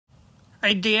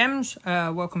Hey DMs,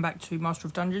 welcome back to Master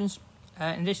of Dungeons.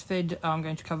 In this vid I'm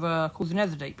going to cover called the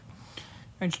Netherdeep.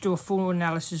 I'm going to do a full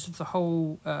analysis of the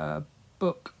whole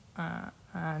book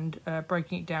and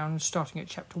breaking it down, starting at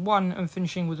chapter 1 and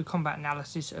finishing with a combat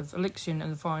analysis of Elixion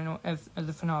and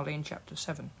the finale in chapter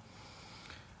 7.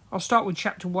 I'll start with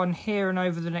chapter 1 here, and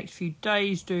over the next few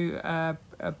days do a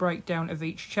breakdown of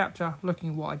each chapter, looking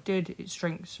at what I did, its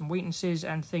strengths and weaknesses,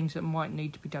 and things that might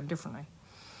need to be done differently.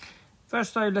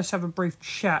 First though, let's have a brief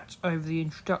chat over the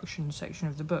introduction section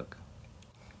of the book.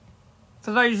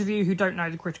 For those of you who don't know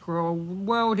the Critical Role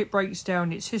world, it breaks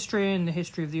down its history and the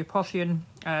history of the Apotheon.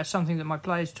 Something that my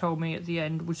players told me at the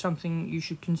end was something you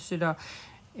should consider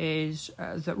is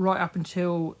that right up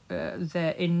until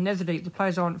they're in Netherdeep, the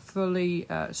players aren't fully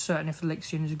certain if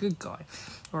Elixion is a good guy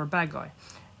or a bad guy.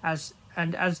 As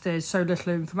there's so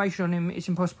little information on him, it's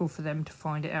impossible for them to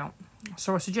find it out.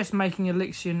 So I suggest making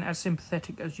Elixion as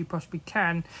sympathetic as you possibly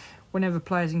can whenever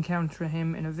players encounter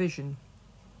him in a vision.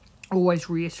 Always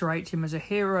reiterate him as a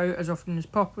hero as often as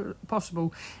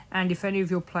possible, and if any of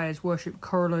your players worship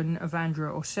Corellon,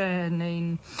 Avandra or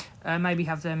Cernine, maybe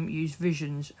have them use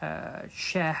visions,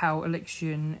 share how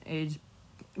Elixion is,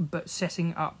 but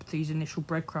setting up these initial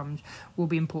breadcrumbs will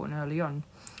be important early on.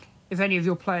 If any of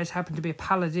your players happen to be a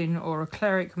paladin or a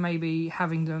cleric, maybe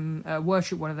having them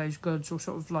worship one of those gods, or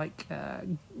sort of like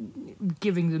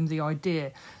giving them the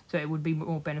idea that it would be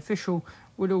more beneficial,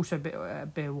 would also be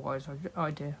a wise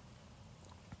idea.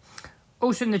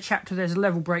 Also in the chapter there's a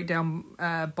level breakdown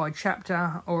by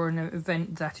chapter or an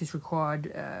event that is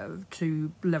required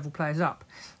to level players up.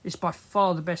 It's by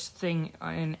far the best thing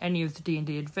in any of the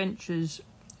D&D adventures.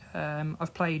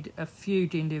 I've played a few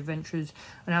D&D adventures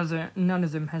and none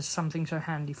of them has something so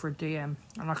handy for a DM,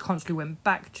 and I constantly went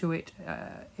back to it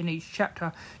in each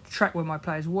chapter to track where my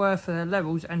players were for their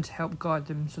levels and to help guide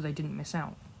them so they didn't miss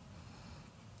out.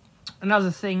 Another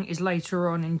thing is later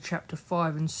on in chapter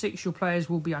 5 and 6 your players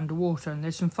will be underwater, and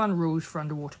there's some fun rules for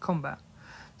underwater combat.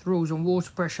 The rules on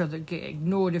water pressure that get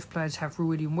ignored if players have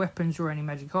Ruidian weapons or any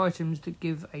magic items that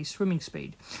give a swimming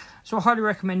speed. So I highly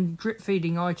recommend drip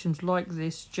feeding items like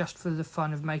this just for the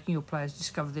fun of making your players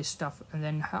discover this stuff and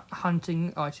then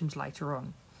hunting items later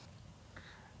on.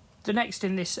 The next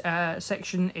in this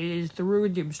section is the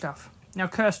Ruidium stuff. Now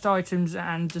cursed items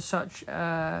and the such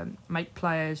make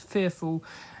players fearful,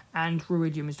 and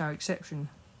Ruidium is no exception.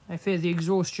 They fear the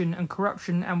exhaustion and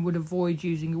corruption and would avoid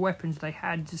using the weapons they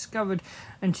had discovered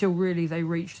until really they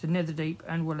reached the Netherdeep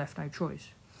and were left no choice.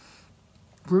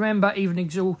 Remember, even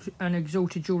an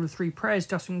exalted Jewel of Three Prayers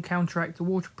doesn't counteract the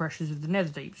water pressures of the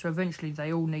Netherdeep, so eventually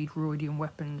they all need Ruidian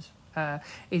weapons,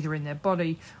 either in their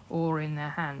body or in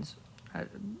their hands.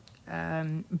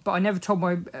 But I never told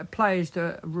my players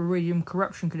that Ruidium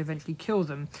corruption could eventually kill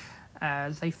them.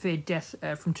 They fear death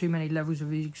from too many levels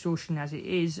of exhaustion as it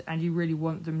is, and you really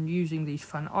want them using these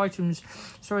fun items,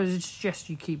 so I suggest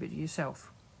you keep it to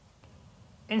yourself.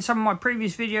 In some of my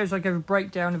previous videos I gave a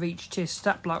breakdown of each tier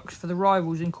stat blocks for the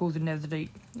rivals in Call of the Netherdeep,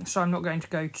 so I'm not going to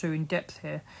go too in depth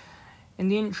here. In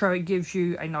the intro it gives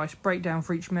you a nice breakdown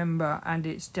for each member, and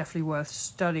it's definitely worth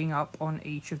studying up on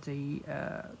each of them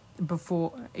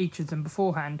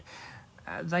beforehand.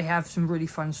 They have some really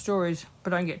fun stories, but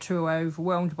don't get too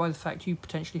overwhelmed by the fact you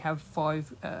potentially have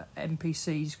 5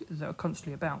 NPCs that are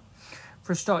constantly about.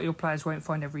 For a start, your players won't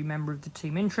find every member of the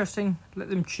team interesting. Let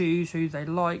them choose who they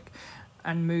like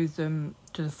and move them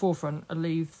to the forefront, and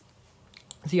leave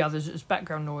the others as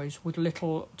background noise with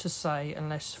little to say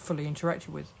unless fully interacted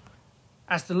with.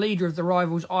 As the leader of the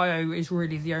rivals, Io is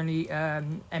really the only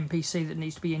NPC that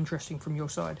needs to be interesting from your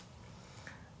side.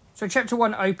 So chapter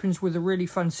 1 opens with a really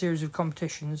fun series of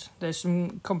competitions. There's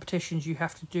some competitions you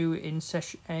have to do in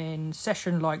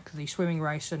session like the swimming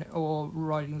race or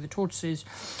riding the tortoises,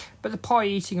 but the pie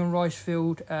eating and rice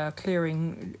field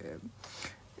clearing,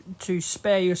 to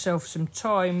spare yourself some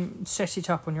time, set it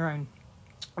up on your own.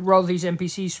 Roll these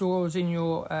NPC scores in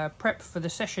your prep for the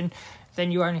session,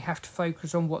 then you only have to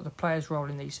focus on what the players roll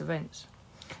in these events.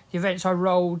 The events I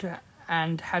rolled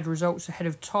and had results ahead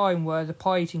of time were the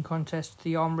pie eating contest,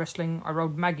 the arm wrestling. I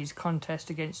rolled Maggie's contest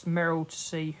against Meryl to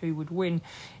see who would win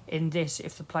in this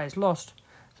if the players lost.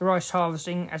 The rice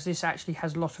harvesting, as this actually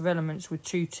has a lot of elements with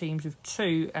 2 teams of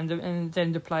 2 and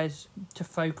then the players to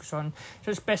focus on.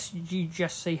 So it's best you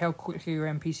just see how quickly your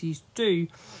NPCs do,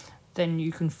 then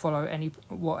you can follow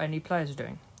what any players are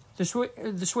doing.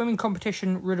 The swimming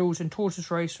competition, riddles and tortoise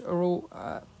race are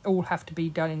all have to be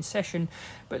done in session,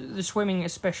 but the swimming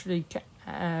especially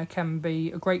can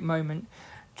be a great moment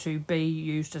to be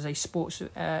used as a sports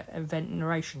event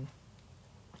narration.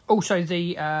 Also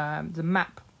the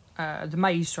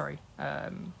maze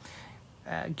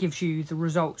gives you the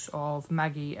results of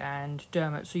Maggie and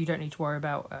Dermot, so you don't need to worry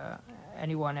about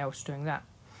anyone else doing that.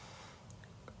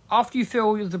 After you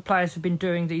feel the players have been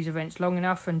doing these events long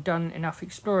enough and done enough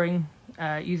exploring,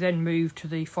 you then move to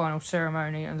the final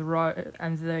ceremony and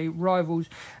the rivals,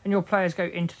 and your players go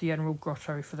into the Emerald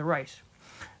Grotto for the race.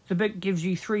 The book gives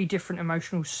you 3 different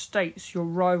emotional states your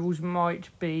rivals might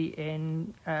be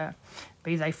in,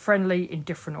 be they friendly,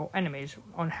 indifferent or enemies,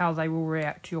 on how they will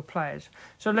react to your players.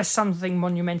 So unless something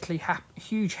monumentally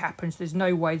huge happens, there's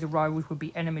no way the rivals would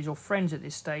be enemies or friends at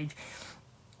this stage,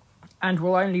 and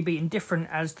will only be indifferent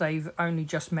as they've only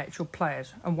just met your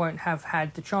players and won't have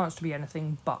had the chance to be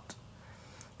anything but.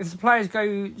 If the players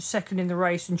go second in the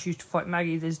race and choose to fight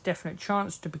Maggie, there's definite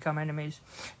chance to become enemies.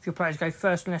 If your players go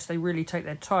first, unless they really take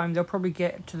their time, they'll probably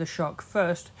get to the shark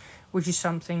first, which is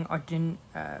something I didn't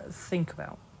think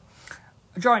about.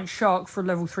 A giant shark for a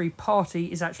level 3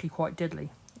 party is actually quite deadly.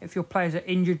 If your players are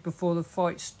injured before the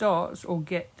fight starts or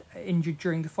get injured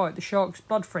during the fight, the shark's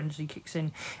blood frenzy kicks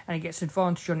in and it gets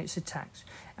advantage on its attacks.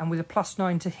 And with a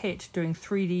 +9 to hit, doing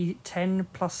 3d10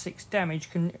 plus 6 damage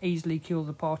can easily kill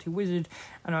the party wizard,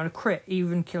 and on a crit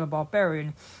even kill a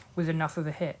barbarian with enough of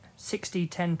a hit.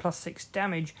 6d10 plus 6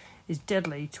 damage is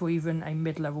deadly to even a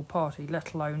mid-level party,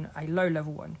 let alone a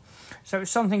low-level one. So it's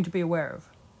something to be aware of.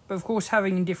 But of course,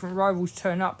 having different rivals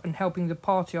turn up and helping the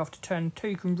party after turn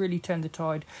 2 can really turn the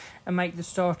tide and make the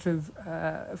start of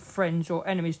friends or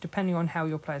enemies, depending on how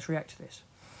your players react to this.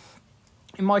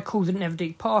 In my Call the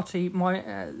Netherdeep party,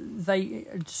 they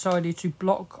decided to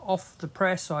block off the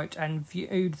prayer site and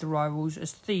viewed the rivals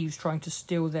as thieves trying to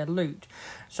steal their loot.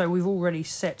 So we've already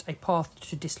set a path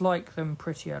to dislike them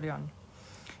pretty early on.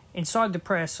 Inside the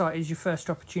prayer site is your first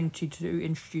opportunity to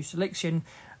introduce Elixion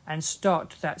and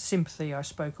start that sympathy I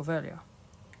spoke of earlier.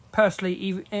 Personally,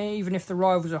 even if the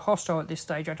rivals are hostile at this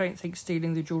stage, I don't think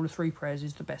stealing the Jewel of 3 prayers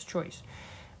is the best choice.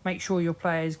 Make sure your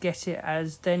players get it,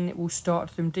 as then it will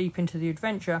start them deep into the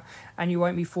adventure and you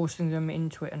won't be forcing them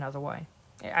into it another way.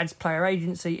 It adds player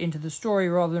agency into the story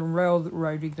rather than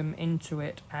railroading them into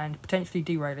it and potentially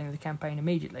derailing the campaign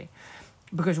immediately,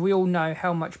 because we all know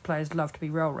how much players love to be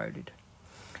railroaded.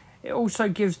 It also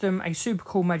gives them a super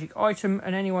cool magic item,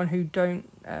 and anyone who don't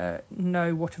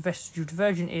know what a vestige of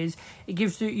diversion is, it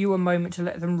gives you a moment to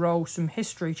let them roll some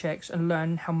history checks and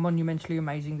learn how monumentally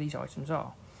amazing these items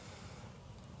are.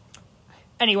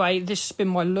 Anyway, this has been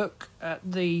my look at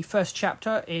the first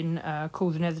chapter in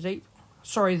Call the Netherdeep.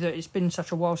 Sorry that it's been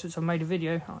such a while since I've made a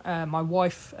video. My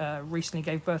wife recently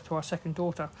gave birth to our second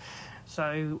daughter,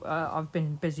 so I've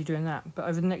been busy doing that. But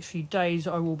over the next few days,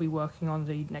 I will be working on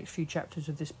the next few chapters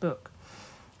of this book.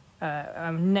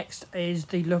 Next is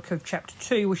the look of Chapter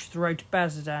 2, which is The Road to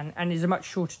Bazzoxan, and is a much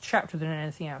shorter chapter than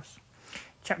anything else.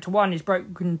 Chapter 1 is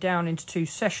broken down into 2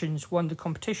 sessions, 1 the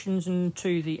competitions and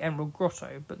 2 the Emerald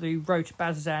Grotto, but the Road to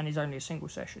Bazzoxan is only a single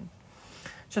session.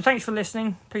 So thanks for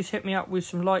listening. Please hit me up with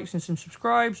some likes and some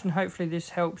subscribes, and hopefully this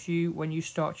helps you when you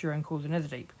start your own Call the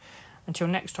Netherdeep. Until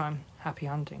next time, happy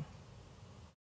hunting.